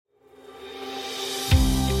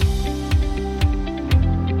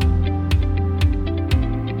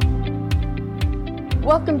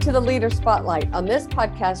Welcome to the Leader Spotlight. On this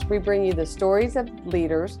podcast, we bring you the stories of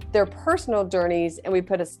leaders, their personal journeys, and we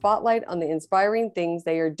put a spotlight on the inspiring things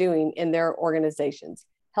they are doing in their organizations.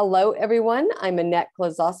 Hello, everyone. I'm Annette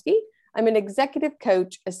Klosowski. I'm an executive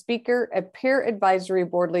coach, a speaker, a peer advisory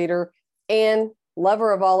board leader, and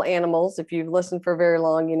lover of all animals. If you've listened for very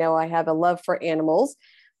long, you know I have a love for animals.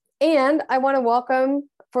 And I want to welcome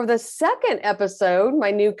for the second episode,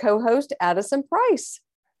 my new co-host, Addison Price.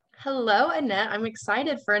 Hello, Annette. I'm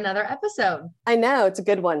excited for another episode. I know, it's a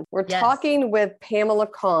good one. We're talking with Pamela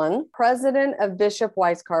Kahn, president of Bishop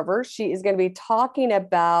Wisecarver. She is going to be talking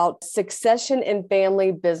about succession in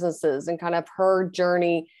family businesses and kind of her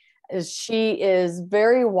journey. She is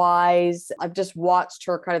very wise. I've just watched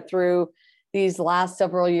her kind of through these last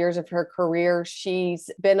several years of her career. She's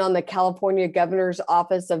been on the California Governor's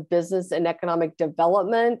Office of Business and Economic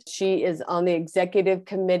Development. She is on the executive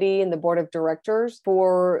committee and the board of directors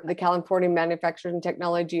for the California Manufacturing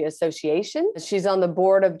Technology Association. She's on the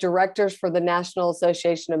board of directors for the National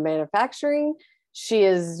Association of Manufacturing. She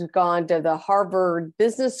has gone to the Harvard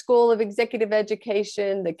Business School of Executive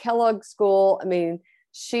Education, the Kellogg School. I mean,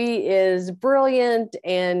 she is brilliant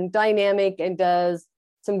and dynamic and does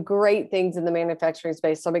some great things in the manufacturing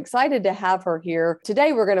space. So I'm excited to have her here.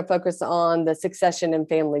 Today, we're going to focus on the succession in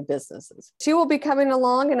family businesses. She will be coming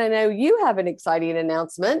along, and I know you have an exciting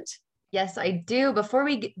announcement. Yes, I do. Before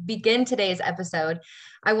we begin today's episode,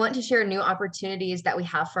 I want to share new opportunities that we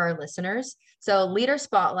have for our listeners. So Leader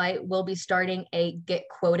Spotlight will be starting a Get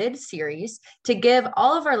Quoted series to give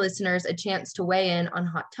all of our listeners a chance to weigh in on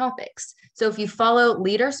hot topics. So if you follow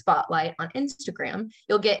Leader Spotlight on Instagram,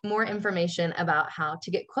 you'll get more information about how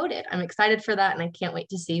to get quoted. I'm excited for that, and I can't wait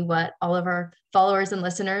to see what all of our followers and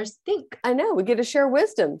listeners think. I know, we get to share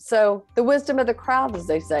wisdom. So the wisdom of the crowd, as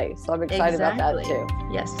they say. So I'm excited about that too.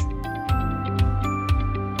 Yes.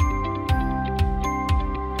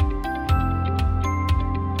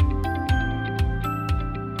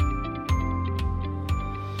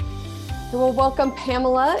 Well, welcome,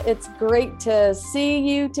 Pamela. It's great to see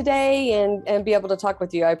you today and be able to talk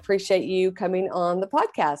with you. I appreciate you coming on the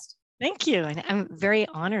podcast. Thank you. And I'm very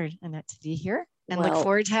honored, Annette, to be here and look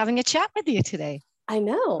forward to having a chat with you today. I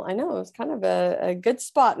know. It was kind of a good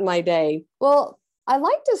spot in my day. Well, I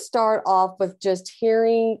like to start off with just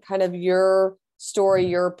hearing kind of your story,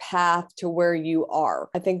 your path to where you are.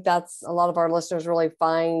 I think that's a lot of our listeners really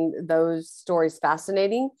find those stories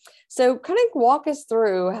fascinating. So kind of walk us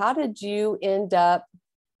through, how did you end up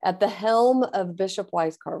at the helm of Bishop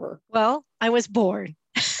Wisecarver? Well, I was born.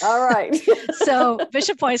 All right. So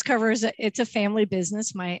Bishop Wisecarver it's a family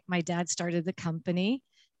business. My dad started the company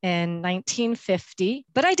in 1950,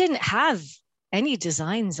 but I didn't have any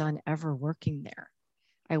designs on ever working there.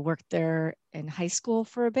 I worked there in high school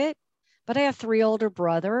for a bit. But I have 3 older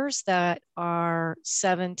brothers that are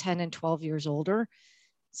 7, 10, and 12 years older.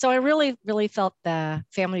 So I really, really felt the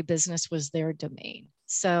family business was their domain.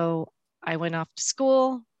 So I went off to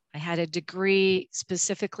school. I had a degree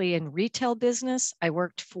specifically in retail business. I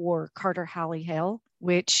worked for Carter Halley Hale,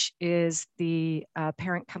 which is the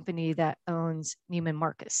parent company that owns Neiman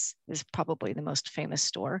Marcus, is probably the most famous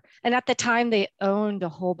store. And at the time, they owned a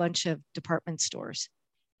whole bunch of department stores.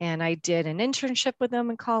 And I did an internship with them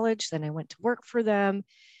in college. Then I went to work for them.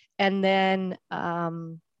 And then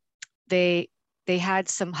they had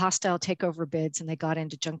some hostile takeover bids and they got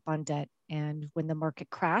into junk bond debt. And when the market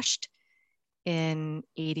crashed in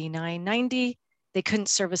 89, 90, they couldn't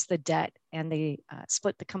service the debt. And they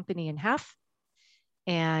split the company in half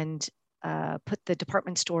and put the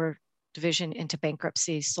department store division into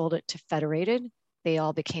bankruptcy, sold it to Federated. They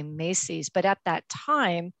all became Macy's. But at that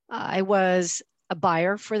time, I was a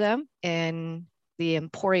buyer for them in the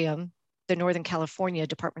Emporium, the Northern California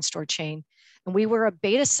department store chain. And we were a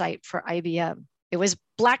beta site for IBM. It was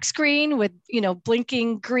black screen with,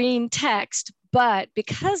 blinking green text. But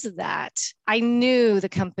because of that, I knew the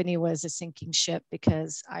company was a sinking ship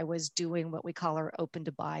because I was doing what we call our open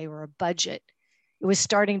to buy or a budget. It was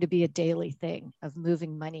starting to be a daily thing of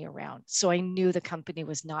moving money around. So I knew the company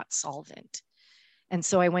was not solvent. And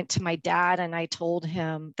so I went to my dad and I told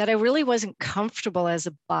him that I really wasn't comfortable as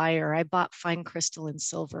a buyer. I bought fine crystal and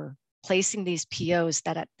silver, placing these POs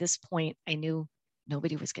that at this point I knew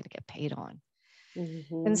nobody was going to get paid on.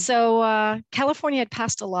 Mm-hmm. And so California had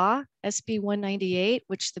passed a law, SB 198,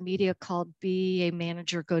 which the media called Be a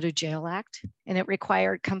Manager, Go to Jail Act. And it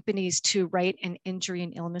required companies to write an injury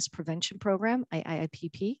and illness prevention program,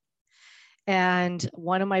 IIPP. And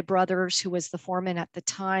one of my brothers, who was the foreman at the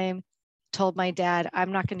time, told my dad,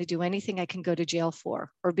 I'm not going to do anything I can go to jail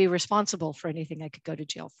for or be responsible for anything I could go to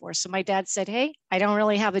jail for. So my dad said, hey, I don't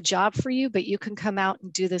really have a job for you, but you can come out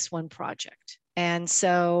and do this one project. And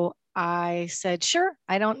so I said, sure,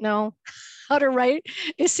 I don't know how to write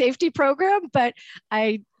a safety program, but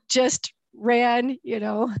I just ran,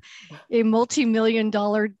 a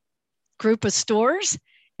multi-million-dollar group of stores.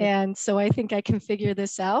 And so I think I can figure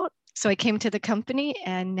this out. So I came to the company,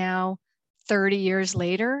 and now 30 years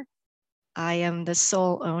later, I am the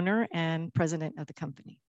sole owner and president of the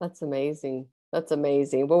company. That's amazing. That's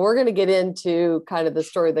amazing. Well, we're going to get into kind of the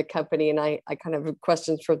story of the company, and I kind of have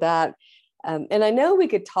questions for that. And I know we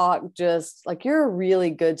could talk just like you're a really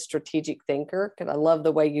good strategic thinker, because I love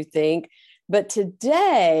the way you think. But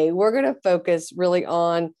today we're going to focus really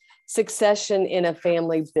on succession in a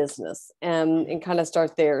family business, and kind of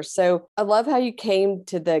start there. So I love how you came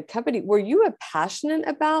to the company. Were you passionate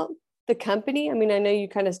about the company? I mean, I know you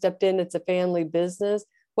kind of stepped in, it's a family business.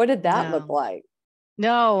 What did that look like?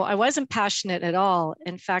 No, I wasn't passionate at all.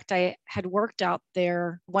 In fact, I had worked out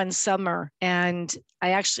there one summer, and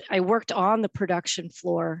I worked on the production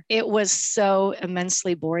floor. It was so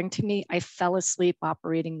immensely boring to me. I fell asleep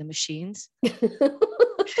operating the machines.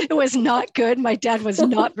 It was not good. My dad was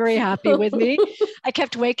not very happy with me. I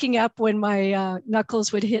kept waking up when my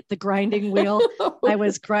knuckles would hit the grinding wheel. I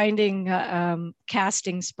was grinding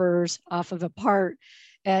casting spurs off of a part.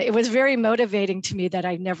 It was very motivating to me that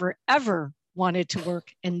I never, ever wanted to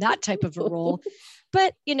work in that type of a role.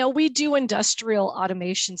 But, we do industrial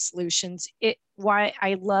automation solutions. Why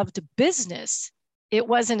I loved business, it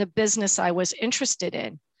wasn't a business I was interested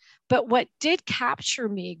in. But what did capture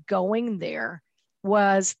me going there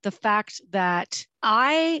was the fact that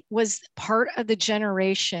I was part of the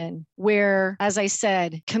generation where, as I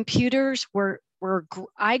said, computers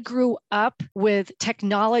I grew up with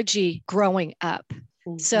technology growing up.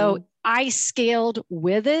 Mm-hmm. So I scaled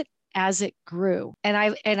with it as it grew. And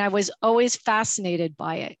I was always fascinated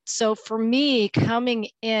by it. So for me, coming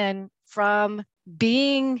in from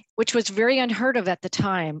being, which was very unheard of at the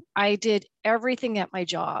time, I did everything at my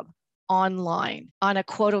job online on a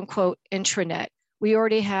quote unquote intranet. We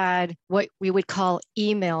already had what we would call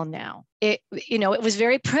email now. It was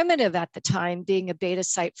very primitive at the time, being a beta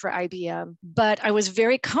site for IBM, but I was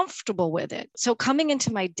very comfortable with it. So coming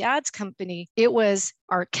into my dad's company, it was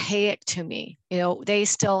archaic to me. They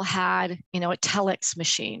still had, a telex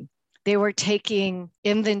machine. They were taking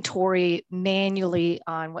inventory manually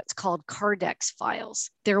on what's called Cardex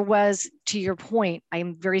files. There was, to your point,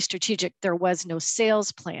 I'm very strategic. There was no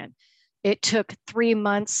sales plan. It took 3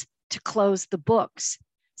 months to close the books.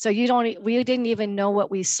 So we didn't even know what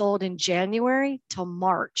we sold in January till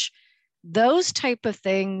March. Those type of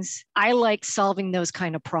things, I like solving those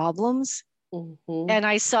kind of problems. Mm-hmm. And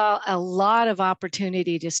I saw a lot of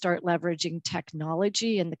opportunity to start leveraging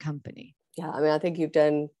technology in the company. Yeah, I mean, I think you've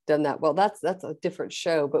done that well. That's a different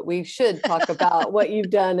show, but we should talk about what you've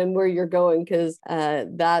done and where you're going, because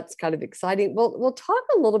that's kind of exciting. We'll talk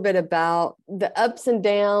a little bit about the ups and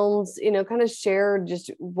downs. Kind of share just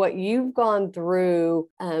what you've gone through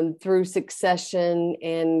succession,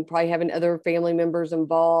 and probably having other family members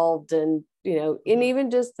involved, and and even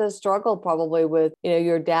just the struggle probably with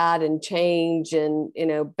your dad and change, and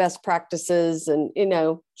best practices, and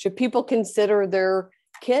should people consider their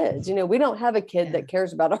kids? We don't have a kid that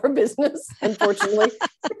cares about our business, unfortunately.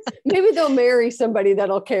 Maybe they'll marry somebody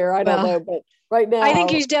that'll care. I don't know, but right now I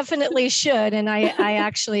think you definitely should. And I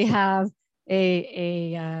actually have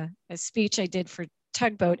a speech I did for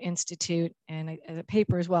Tugboat Institute, and a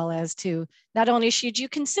paper as well, as to not only should you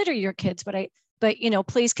consider your kids, but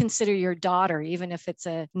please consider your daughter, even if it's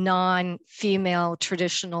a non-female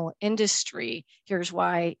traditional industry. Here's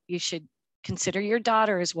why you should consider your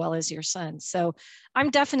daughter as well as your son. So I'm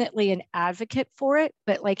definitely an advocate for it.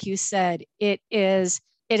 But like you said, it is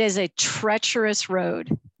a treacherous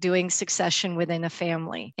road doing succession within a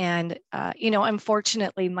family. And,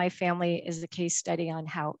 unfortunately, my family is a case study on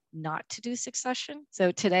how not to do succession.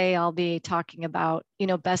 So today I'll be talking about,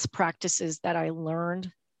 best practices that I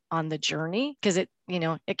learned on the journey, because it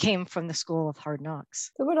came from the School of Hard Knocks.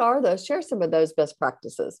 So what are those? Share some of those best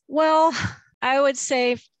practices. Well, I would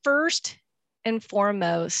say first and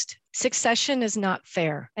foremost, succession is not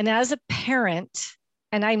fair. And as a parent,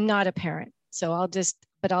 and I'm not a parent, so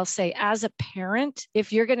I'll say as a parent,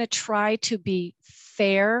 if you're going to try to be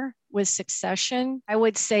fair with succession, I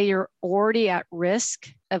would say you're already at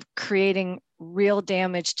risk of creating real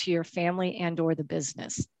damage to your family and or the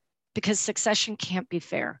business. because succession can't be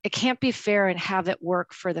fair. It can't be fair and have it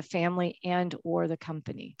work for the family and or the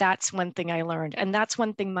company. That's one thing I learned. And that's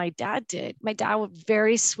one thing my dad did. My dad was a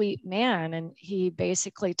very sweet man. And he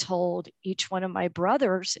basically told each one of my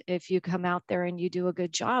brothers, if you come out there and you do a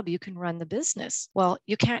good job, you can run the business. Well,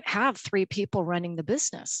 you can't have 3 people running the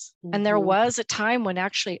business. Mm-hmm. And there was a time when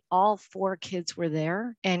actually all 4 kids were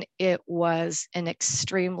there, and it was an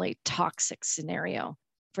extremely toxic scenario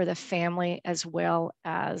for the family as well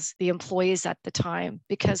as the employees at the time,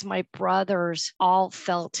 because my brothers all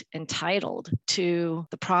felt entitled to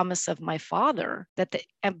the promise of my father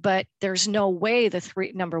but there's no way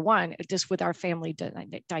number one, just with our family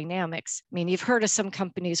dynamics. I mean, you've heard of some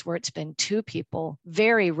companies where it's been 2 people,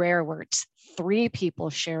 very rare where it's 3 people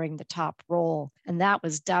sharing the top role. And that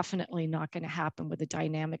was definitely not going to happen with the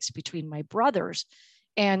dynamics between my brothers.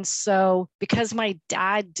 And so because my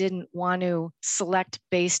dad didn't want to select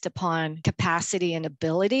based upon capacity and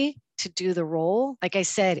ability to do the role, like I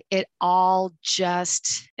said, it all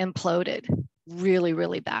just imploded really,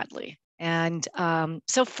 really badly. And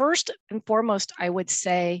so first and foremost, I would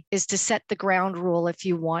say is to set the ground rule if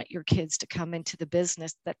you want your kids to come into the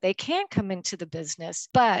business, that they can come into the business,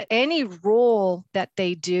 but any role that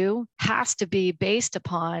they do has to be based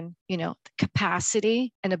upon, the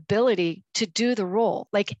capacity and ability to do the role,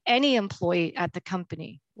 like any employee at the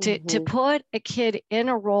company. To put a kid in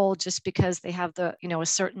a role just because they have a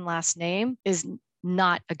certain last name is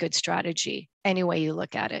not a good strategy any way you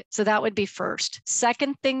look at it. So that would be first.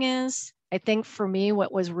 Second thing is, I think for me,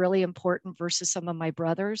 what was really important versus some of my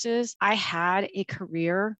brothers is I had a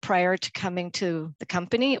career prior to coming to the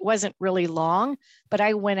company. It wasn't really long, but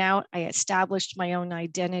I went out, I established my own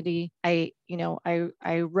identity. I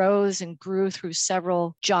rose and grew through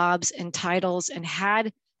several jobs and titles and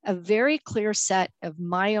had a very clear set of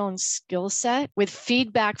my own skill set with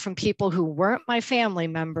feedback from people who weren't my family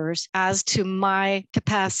members as to my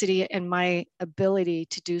capacity and my ability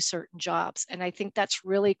to do certain jobs. And I think that's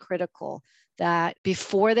really critical, that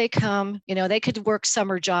before they come, they could work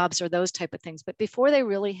summer jobs or those type of things, but before they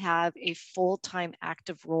really have a full-time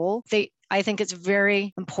active role, I think it's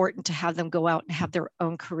very important to have them go out and have their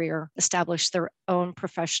own career, establish their own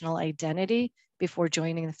professional identity before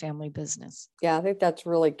joining the family business. Yeah, I think that's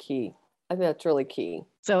really key.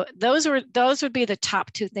 So those would be the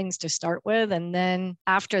top 2 things to start with. And then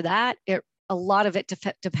after that, a lot of it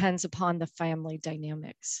depends upon the family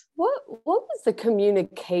dynamics. What was the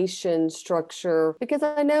communication structure? Because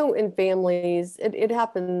I know in families, it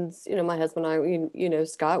happens, my husband and I,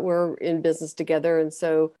 Scott, we're in business together. And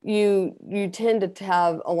so you tend to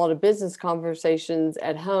have a lot of business conversations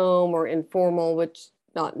at home or informal, which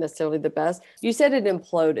not necessarily the best. You said it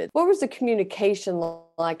imploded. What was the communication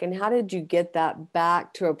like, and how did you get that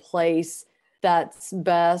back to a place that's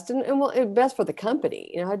best and best for the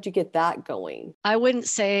company? How did you get that going? I wouldn't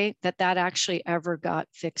say that actually ever got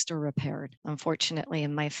fixed or repaired, unfortunately,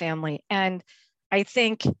 in my family. And I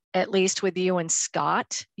think, at least with you and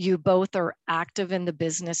Scott, you both are active in the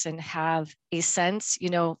business and have a sense.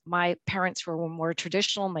 My parents were more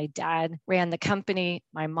traditional. My dad ran the company.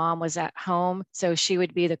 My mom was at home. So she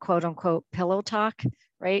would be the quote unquote pillow talk,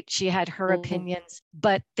 right? She had her opinions,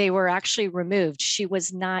 but they were actually removed. She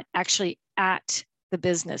was not actually at the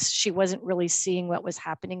business. She wasn't really seeing what was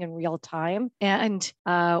happening in real time. And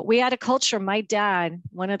we had a culture. My dad,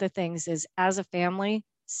 one of the things is, as a family,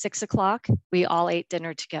 6 o'clock, we all ate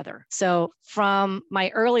dinner together. So from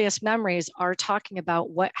my earliest memories are talking about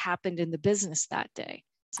what happened in the business that day.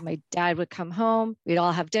 So my dad would come home, we'd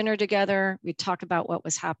all have dinner together, we'd talk about what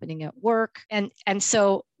was happening at work. And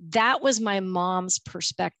so that was my mom's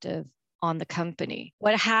perspective on the company.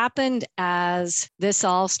 What happened as this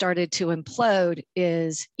all started to implode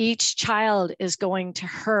is each child is going to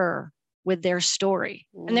her with their story.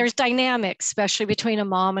 And there's dynamics, especially between a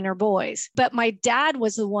mom and her boys. But my dad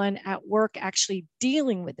was the one at work actually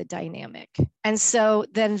dealing with the dynamic. And so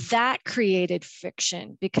then that created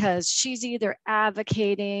friction, because she's either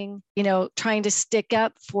advocating, trying to stick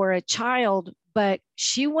up for a child, but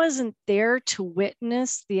she wasn't there to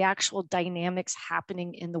witness the actual dynamics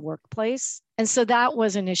happening in the workplace. And so that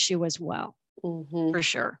was an issue as well, for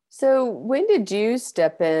sure. So when did you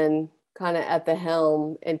step in kind of at the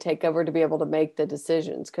helm and take over to be able to make the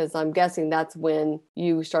decisions? Because I'm guessing that's when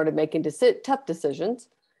you started making tough decisions.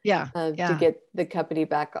 To get the company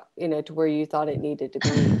back, to where you thought it needed to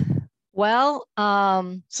be. Well,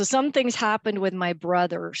 so some things happened with my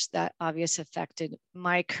brothers that obviously affected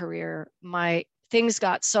my career. My things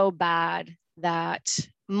got so bad that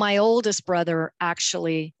my oldest brother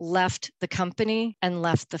actually left the company and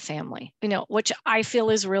left the family, which I feel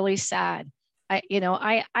is really sad.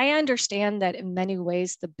 I understand that in many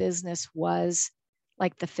ways the business was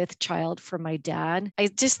like the fifth child for my dad. I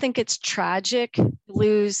just think it's tragic to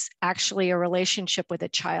lose actually a relationship with a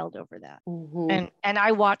child over that. Mm-hmm. And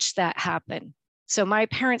I watched that happen. So my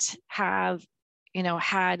parents have,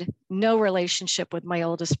 had no relationship with my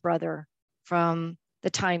oldest brother from the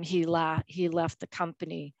time he left the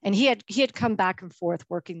company. And he had come back and forth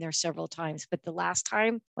working there several times, but the last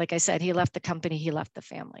time, like I said, he left the company, he left the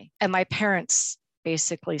family. And my parents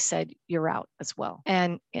basically said, you're out as well.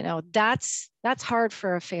 And, that's hard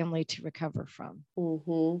for a family to recover from.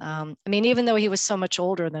 Mm-hmm. Even though he was so much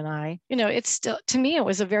older than I, it's still, to me, it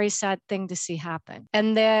was a very sad thing to see happen.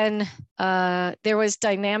 And then there was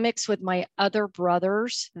dynamics with my other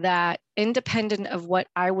brothers that, independent of what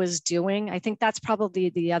I was doing, I think that's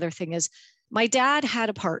probably the other thing is my dad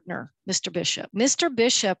had a partner, Mr. Bishop. Mr.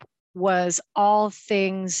 Bishop was all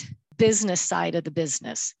things business side of the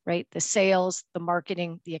business, right? The sales, the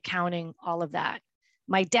marketing, the accounting, all of that.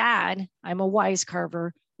 My dad, I'm a wise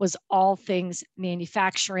carver, was all things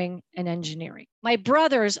manufacturing and engineering. My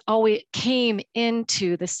brothers always came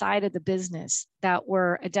into the side of the business that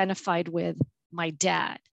were identified with my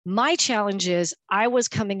dad. My challenge is I was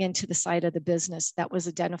coming into the side of the business that was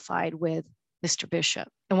identified with Mr. Bishop.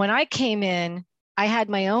 And when I came in, I had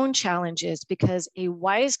my own challenges because a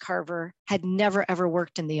wise carver had never, ever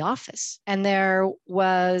worked in the office. And there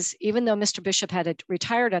was, even though Mr. Bishop had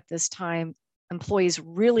retired at this time, employees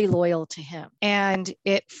really loyal to him. And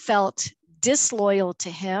it felt disloyal to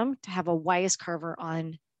him to have a wise carver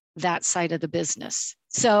on that side of the business.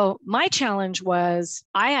 So my challenge was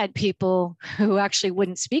I had people who actually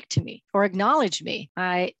wouldn't speak to me or acknowledge me.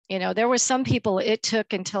 There were some people it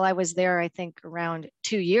took until I was there, I think around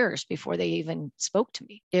 2 years before they even spoke to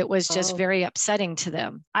me. It was just very upsetting to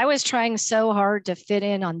them. I was trying so hard to fit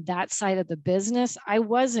in on that side of the business. I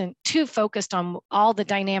wasn't too focused on all the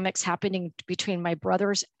dynamics happening between my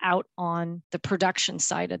brothers out on the production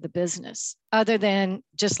side of the business, other than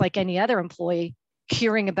just like any other employee,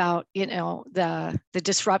 hearing about, the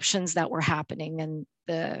disruptions that were happening and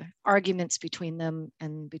the arguments between them,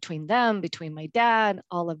 between my dad,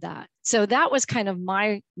 all of that. So that was kind of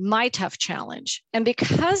my tough challenge. And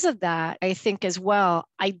because of that, I think as well,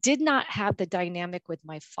 I did not have the dynamic with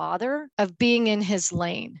my father of being in his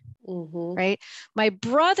lane. Mm-hmm. Right. My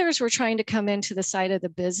brothers were trying to come into the side of the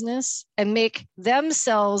business and make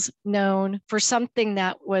themselves known for something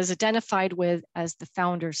that was identified with as the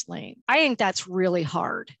founder's lane. I think that's really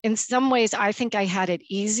hard. In some ways, I think I had it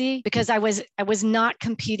easy because I was not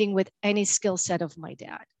competing with any skill set of my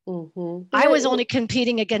dad. Mm-hmm. I was only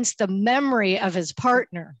competing against the memory of his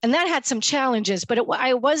partner. And that had some challenges, but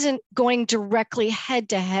I wasn't going directly head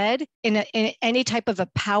to head in any type of a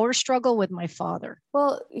power struggle with my father.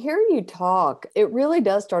 Well, hearing you talk, it really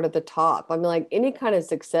does start at the top. I mean, like any kind of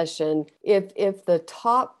succession, if the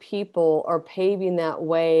top people are paving that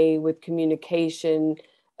way with communication,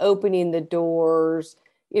 opening the doors,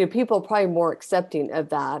 people are probably more accepting of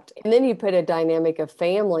that. And then you put a dynamic of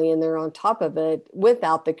family in there on top of it.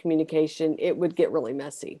 Without the communication, it would get really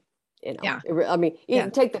messy. Yeah. You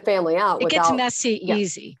can take the family out. It gets messy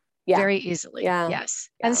easy, very easily. Yeah. Yes.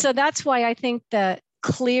 Yeah. And so that's why I think that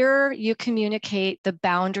clear you communicate the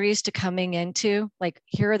boundaries to coming into, like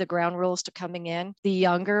here are the ground rules to coming in, the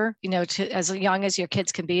younger, to as young as your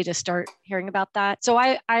kids can be to start hearing about that. So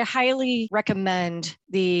I highly recommend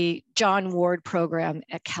the John Ward program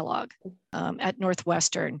at Kellogg, at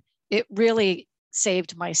Northwestern. It really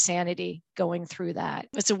saved my sanity going through that.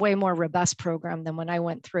 It's a way more robust program than when I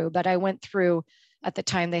went through, but I went through at the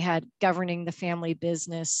time they had governing the family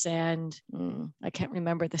business and I can't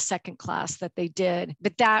remember the second class that they did,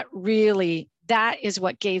 but that is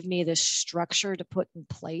what gave me this structure to put in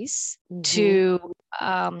place to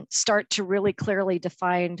start to really clearly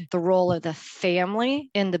define the role of the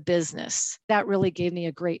family in the business. That really gave me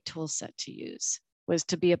a great tool set to use. Was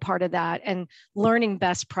to be a part of that and learning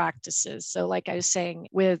best practices. So like I was saying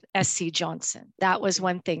with SC Johnson, that was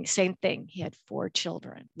one thing, same thing. He had 4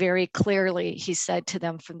 children. Very clearly, he said to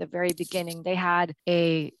them from the very beginning, they had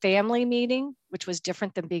a family meeting, which was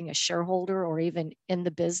different than being a shareholder or even in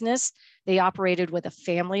the business. They operated with a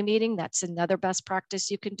family meeting. That's another best practice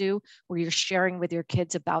you can do where you're sharing with your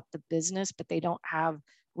kids about the business, but they don't have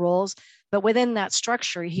roles. But within that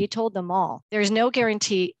structure, he told them all, there's no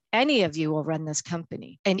guarantee any of you will run this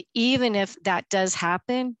company. And even if that does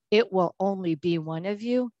happen, it will only be one of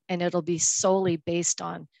you, and it'll be solely based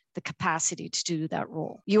on the capacity to do that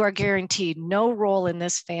role. You are guaranteed no role in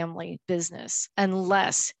this family business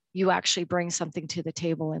unless you actually bring something to the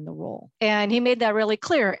table in the role. And he made that really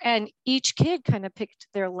clear. And each kid kind of picked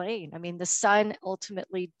their lane. I mean, the son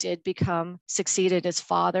ultimately did succeeded as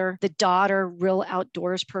father. The daughter, real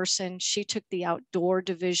outdoors person, she took the outdoor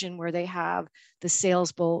division where they have the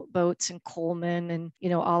sales boats and Coleman and,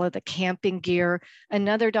 all of the camping gear.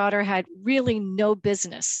 Another daughter had really no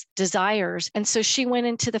business desires. And so she went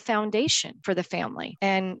into the foundation for the family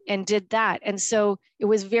and did that. And so it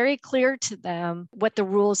was very clear to them what the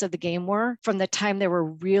rules of the game were from the time they were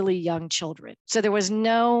really young children. So there was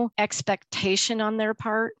no expectation on their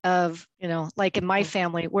part of, like in my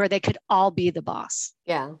family, where they could all be the boss.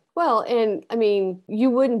 Yeah. Well, and I mean, you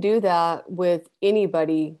wouldn't do that with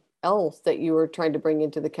anybody else that you were trying to bring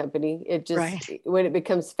into the company. It just, right. When it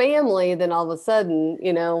becomes family, then all of a sudden,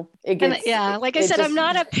 it gets. And like I said, I'm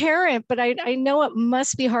not a parent, but I know it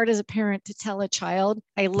must be hard as a parent to tell a child,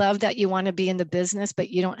 I love that you want to be in the business,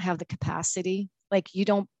 but you don't have the capacity. Like you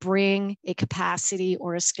don't bring a capacity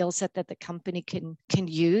or a skill set that the company can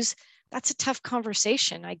use. That's a tough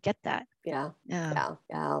conversation. I get that. Yeah.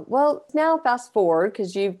 Well, now fast forward,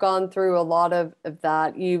 because you've gone through a lot of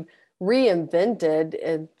that. You've reinvented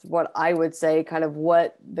is what I would say, kind of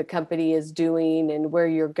what the company is doing and where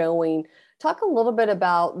you're going. Talk a little bit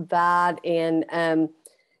about that. And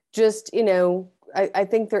just, I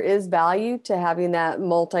think there is value to having that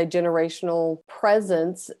multi-generational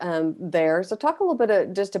presence there. So talk a little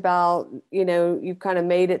bit just about, you've kind of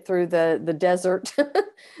made it through the desert,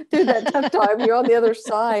 through that tough time. You're on the other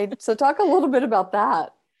side. So talk a little bit about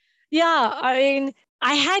that. Yeah. I mean,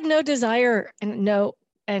 I had no desire and no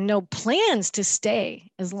plans to stay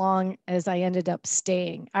as long as I ended up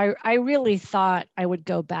staying. I really thought I would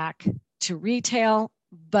go back to retail,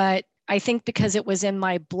 but I think because it was in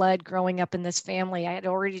my blood growing up in this family, I had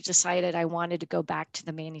already decided I wanted to go back to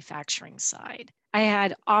the manufacturing side. I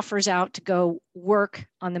had offers out to go work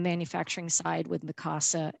on the manufacturing side with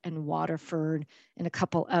Mikasa and Waterford and a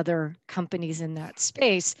couple other companies in that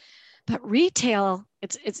space. But retail,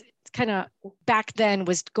 it's kind of back then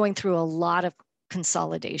was going through a lot of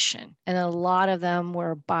consolidation, and a lot of them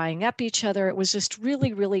were buying up each other. It was just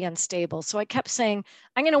really, really unstable. So I kept saying,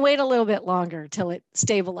 I'm going to wait a little bit longer till it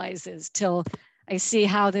stabilizes, till I see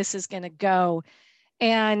how this is going to go.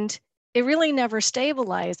 And it really never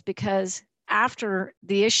stabilized, because after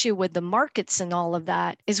the issue with the markets and all of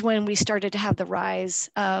that is when we started to have the rise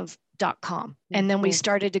of .com. And then we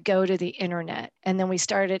started to go to the internet. And then we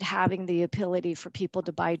started having the ability for people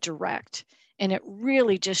to buy direct. And it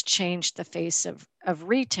really just changed the face of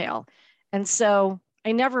retail. And so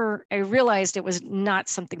I realized it was not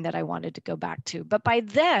something that I wanted to go back to. But by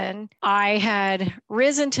then, I had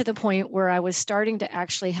risen to the point where I was starting to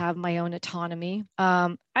actually have my own autonomy.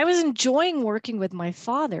 I was enjoying working with my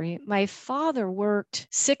father. My father worked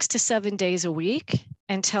 6 to 7 days a week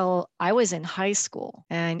until I was in high school.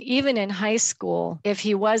 And even in high school, if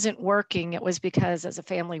he wasn't working, it was because as a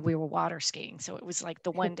family, we were water skiing. So it was like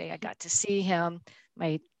the one day I got to see him.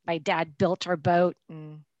 My dad built our boat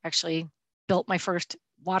and actually built my first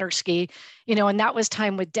water ski, and that was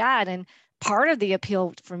time with Dad. And part of the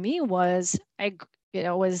appeal for me was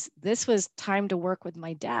this was time to work with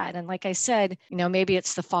my dad. And like I said, maybe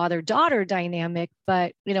it's the father-daughter dynamic,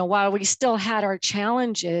 but, while we still had our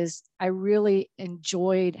challenges, I really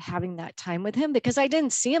enjoyed having that time with him because I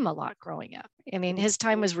didn't see him a lot growing up. I mean, his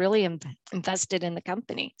time was really invested in the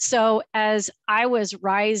company. So as I was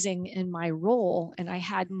rising in my role and I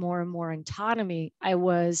had more and more autonomy, I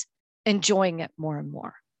was enjoying it more and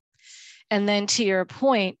more. And then to your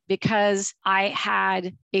point, because I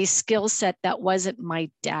had a skill set that wasn't my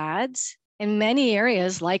dad's in many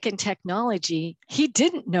areas, like in technology, he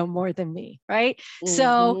didn't know more than me, right? Mm-hmm.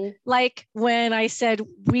 So like when I said,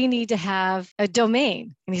 we need to have a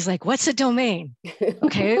domain, and he's like, what's a domain?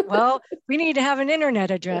 Okay, well, we need to have an internet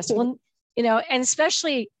address. Well, and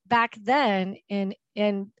especially back then in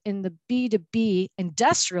the B2B,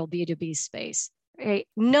 industrial B2B space, right?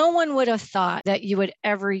 No one would have thought that you would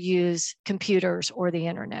ever use computers or the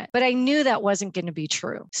internet, but I knew that wasn't going to be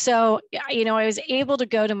true. So, I was able to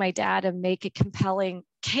go to my dad and make a compelling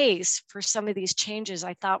case for some of these changes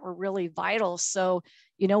I thought were really vital. So,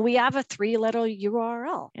 we have a 3-letter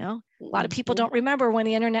URL. A lot of people don't remember when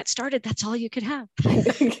the internet started, that's all you could have.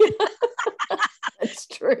 That's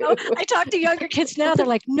true. I talk to younger kids now, they're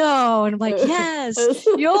like, no. And I'm like, yes,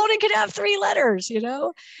 you only could have 3 letters,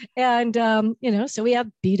 And, so we have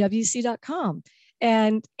bwc.com.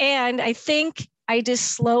 And I think I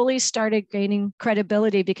just slowly started gaining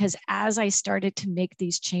credibility because as I started to make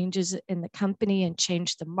these changes in the company and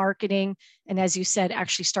change the marketing, and as you said,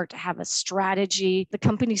 actually start to have a strategy, the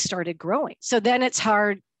company started growing. So then it's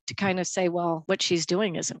hard to kind of say, well, what she's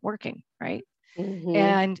doing isn't working, right?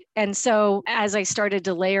 Mm-hmm. And so as I started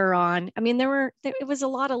to layer on, I mean, it was a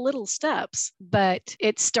lot of little steps, but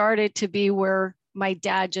it started to be where my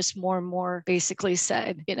dad just more and more basically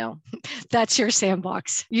said, that's your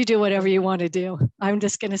sandbox. You do whatever you want to do. I'm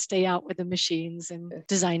just going to stay out with the machines and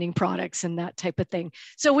designing products and that type of thing.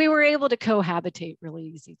 So we were able to cohabitate really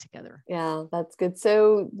easy together. Yeah, that's good.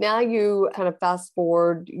 So now you kind of fast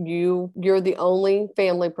forward, you're the only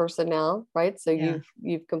family person now, right? So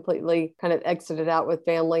you've completely kind of exited out with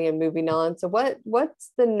family and moving on. So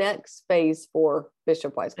what's the next phase for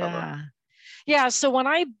Bishop Wisecarver? Yeah. So when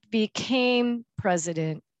I became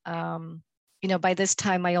president, by this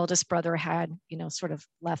time, my oldest brother had, sort of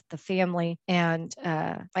left the family. And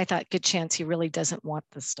I thought, good chance he really doesn't want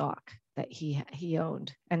the stock that he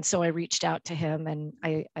owned. And so I reached out to him and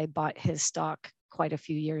I bought his stock quite a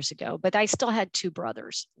few years ago. But I still had two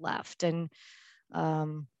brothers left. And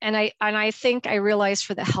I think I realized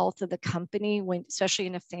for the health of the company, especially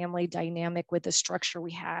in a family dynamic with the structure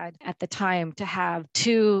we had at the time, to have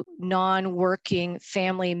two non-working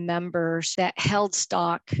family members that held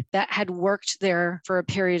stock, that had worked there for a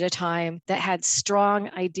period of time, that had strong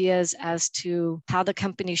ideas as to how the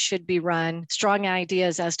company should be run, strong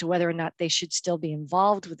ideas as to whether or not they should still be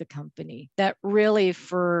involved with the company, that really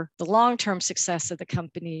for the long-term success of the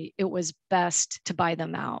company, it was best to buy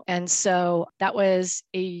them out. And so that was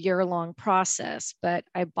a year-long process, but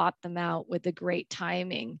I bought them out with the great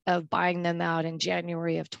timing of buying them out in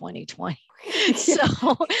January of 2020.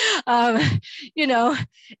 So, and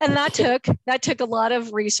that took a lot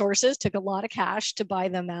of resources, took a lot of cash to buy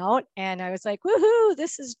them out. And I was like, woohoo,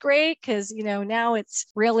 this is great. Cause now it's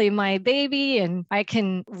really my baby and I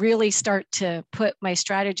can really start to put my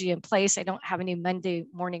strategy in place. I don't have any Monday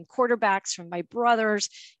morning quarterbacks from my brothers,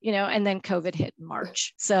 and then COVID hit in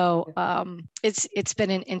March. So, it's been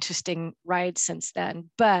an interesting ride since then,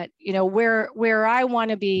 but where I want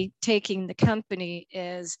to be taking the company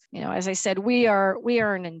is, as I said, we are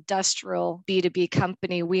an industrial B2B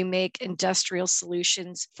company. We make industrial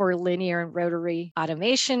solutions for linear and rotary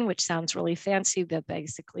automation, which sounds really fancy, but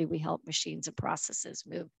basically we help machines and processes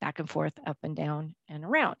move back and forth, up and down and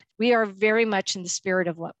around. We are very much in the spirit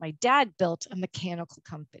of what my dad built, a mechanical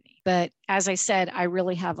company. But as I said, I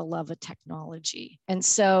really have a love of technology. And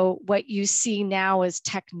so what you see now is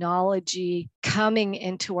technology coming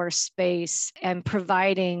into our space and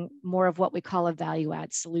providing more of what we call a value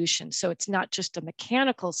add solution. So it's not just a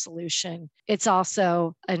mechanical solution, it's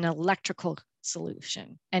also an electrical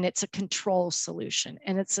solution, and it's a control solution,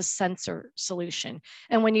 and it's a sensor solution.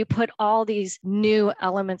 And when you put all these new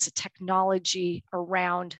elements of technology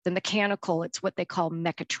around the mechanical, it's what they call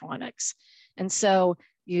mechatronics. And so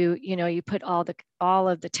you put all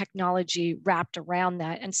of the technology wrapped around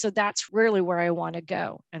that. And so that's really where I want to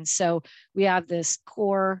go. And so we have this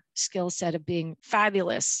core skill set of being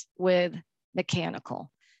fabulous with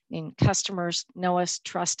mechanical. I mean, customers know us,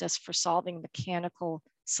 trust us for solving mechanical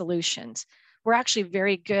solutions. We're actually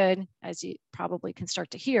very good, as you probably can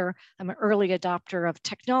start to hear, I'm an early adopter of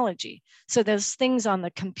technology. So those things on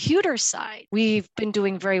the computer side, we've been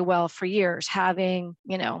doing very well for years, having,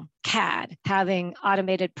 CAD, having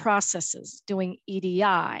automated processes, doing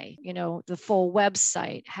EDI, the full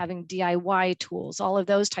website, having DIY tools, all of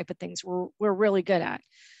those type of things we're really good at.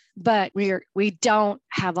 But we don't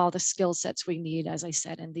have all the skill sets we need, as I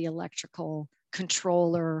said, in the electrical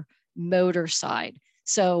controller motor side.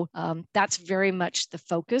 So that's very much the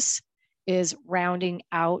focus, is rounding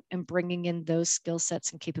out and bringing in those skill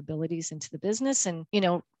sets and capabilities into the business, and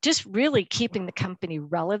just really keeping the company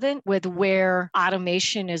relevant with where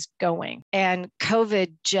automation is going. And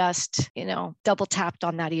COVID just double tapped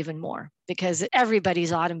on that even more, because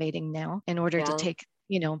everybody's automating now in order to take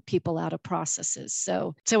people out of processes.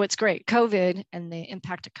 So it's great. COVID and the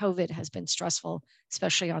impact of COVID has been stressful,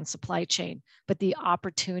 especially on supply chain, but the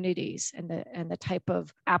opportunities and the type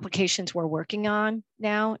of applications we're working on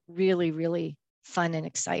now, really, really fun and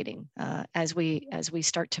exciting as we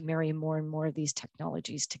start to marry more and more of these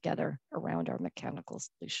technologies together around our mechanical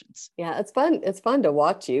solutions. Yeah, it's fun. It's fun to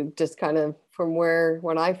watch you just kind of from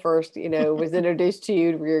when I first, was introduced to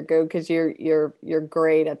you because you're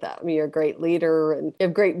great at that. I mean, you're a great leader and you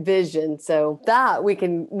have great vision. So that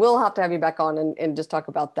we'll have to have you back on and just talk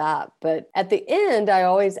about that. But at the end, I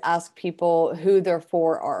always ask people who their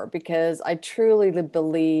for are, because I truly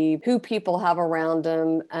believe who people have around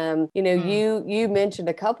them. You mentioned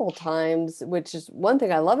a couple times, which is one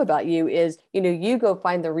thing I love about you, is, you go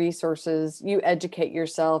find the resources, you educate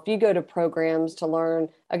yourself, you go to programs to learn,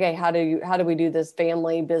 okay, how do we do this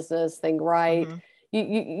family business thing right?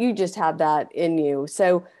 Mm-hmm. You just have that in you.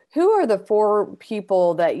 So Who are the 4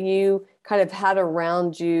 people that you kind of had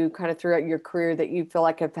around you kind of throughout your career that you feel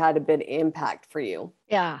like have had a big impact for you?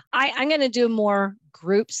 Yeah, I'm going to do more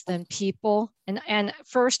groups than people. And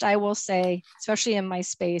first, I will say, especially in my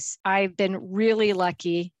space, I've been really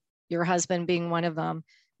lucky, your husband being one of them,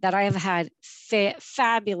 that I have had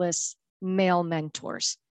fabulous male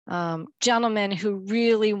mentors. Gentlemen who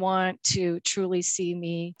really want to truly see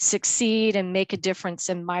me succeed and make a difference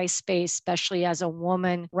in my space, especially as a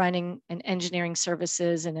woman running an engineering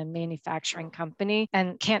services and a manufacturing company.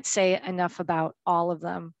 And can't say enough about all of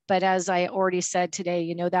them. But as I already said today,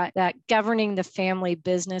 you know, that governing the family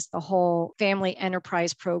business, the whole family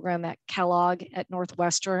enterprise program at Kellogg at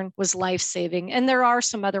Northwestern was life-saving. And there are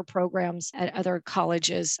some other programs at other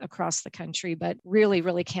colleges across the country, but really,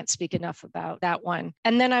 really can't speak enough about that one.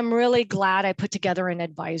 And then I'm really glad I put together an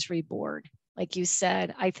advisory board. Like you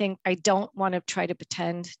said, I think I don't want to try to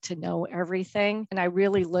pretend to know everything. And I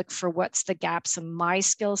really look for what's the gaps in my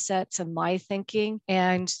skill sets and my thinking.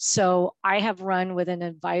 And so I have run with an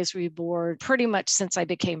advisory board pretty much since I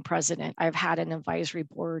became president. I've had an advisory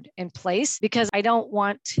board in place because I don't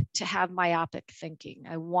want to have myopic thinking.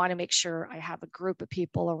 I want to make sure I have a group of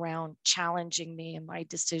people around challenging me in my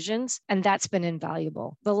decisions. And that's been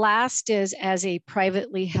invaluable. The last is, as a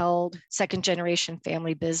privately held second generation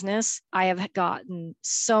family business, I have gotten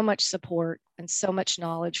so much support and so much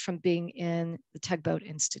knowledge from being in the Tugboat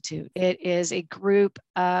Institute. It is a group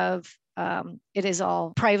of it is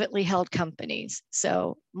all privately held companies.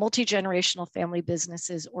 So multi-generational family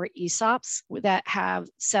businesses, or ESOPs, that have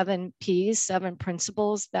 7 Ps, 7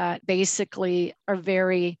 principles that basically are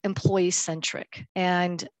very employee centric.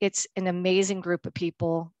 And it's an amazing group of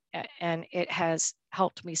people. And it has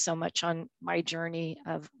helped me so much on my journey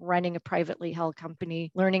of running a privately held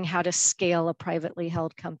company, learning how to scale a privately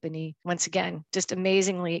held company. Once again, just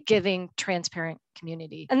amazingly giving, transparent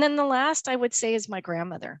community. And then the last I would say is my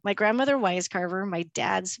grandmother. My grandmother Weiscarver, my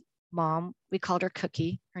dad's mom, we called her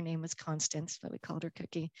Cookie. Her name was Constance, but we called her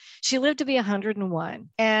Cookie. She lived to be 101.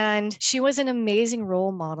 And she was an amazing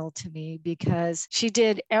role model to me because she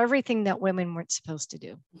did everything that women weren't supposed to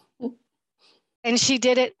do. And she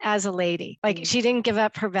did it as a lady. Like, she didn't give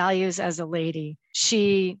up her values as a lady.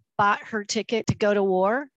 She bought her ticket to go to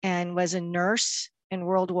war and was a nurse in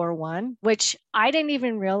World War I, which I didn't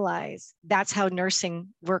even realize that's how nursing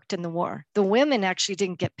worked in the war. The women actually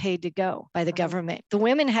didn't get paid to go by the government. The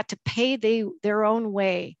women had to pay their own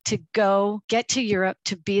way to go get to Europe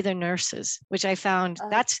to be the nurses, which I found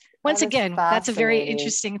that's a very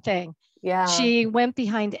interesting thing. Yeah. She went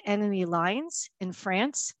behind enemy lines in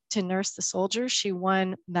France to nurse the soldiers. She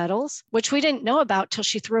won medals, which we didn't know about till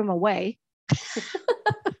she threw them away.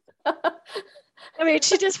 I mean,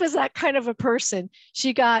 she just was that kind of a person.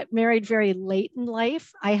 She got married very late in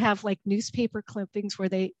life. I have like newspaper clippings where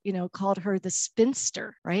they, called her the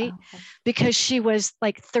spinster, right? Oh. Because she was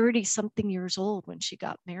like 30 something years old when she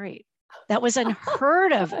got married. That was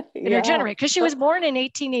unheard of in her generation, because she was born in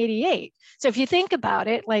 1888. So if you think about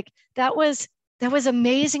it, like that was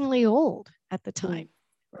amazingly old at the time,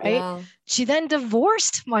 right? Yeah. She then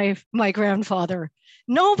divorced my grandfather.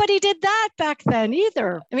 Nobody did that back then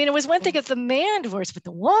either. I mean, it was one thing if the man divorced, but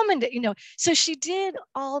the woman did, So she did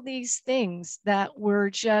all these things that were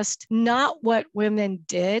just not what women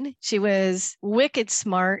did. She was wicked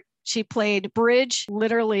smart. She played bridge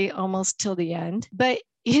literally almost till the end. But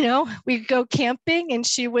we'd go camping and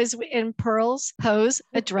she was in pearls, hose,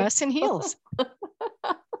 a dress, and heels.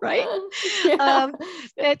 Right? Yeah.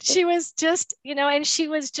 And she was just, and she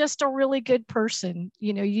was just a really good person.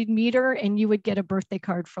 You'd meet her and you would get a birthday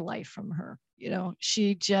card for life from her.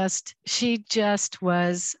 She just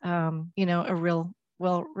was, a real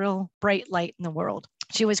bright light in the world.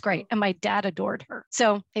 She was great. And my dad adored her.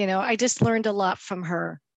 So, I just learned a lot from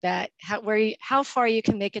her. That how far you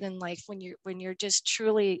can make it in life when you're just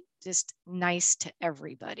truly just nice to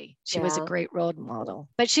everybody. She was a great role model,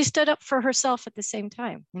 but she stood up for herself at the same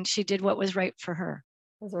time, and she did what was right for her.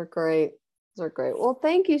 Those are great. Well,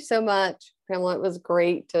 thank you so much, Pamela. It was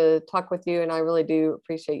great to talk with you, and I really do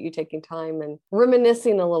appreciate you taking time and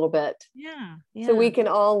reminiscing a little bit. Yeah. So we can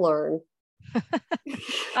all learn.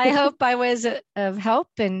 I hope I was of help,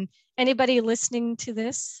 and anybody listening to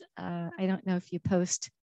this, I don't know if you post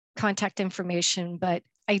contact information, but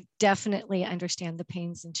I definitely understand the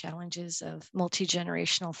pains and challenges of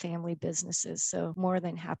multi-generational family businesses. So more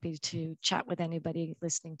than happy to chat with anybody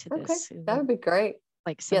listening to this. Okay, that would be great.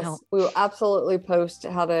 Like some help. We will absolutely post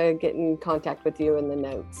how to get in contact with you in the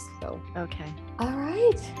notes. So okay. All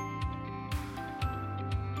right.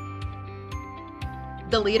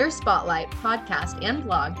 The Leader Spotlight podcast and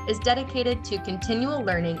blog is dedicated to continual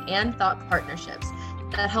learning and thought partnerships.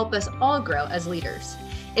 that help us all grow as leaders.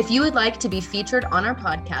 If you would like to be featured on our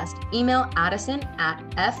podcast, email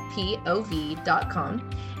addison@fpov.com.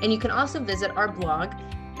 And you can also visit our blog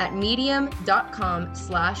at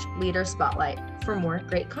medium.com/leaderspotlight for more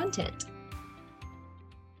great content.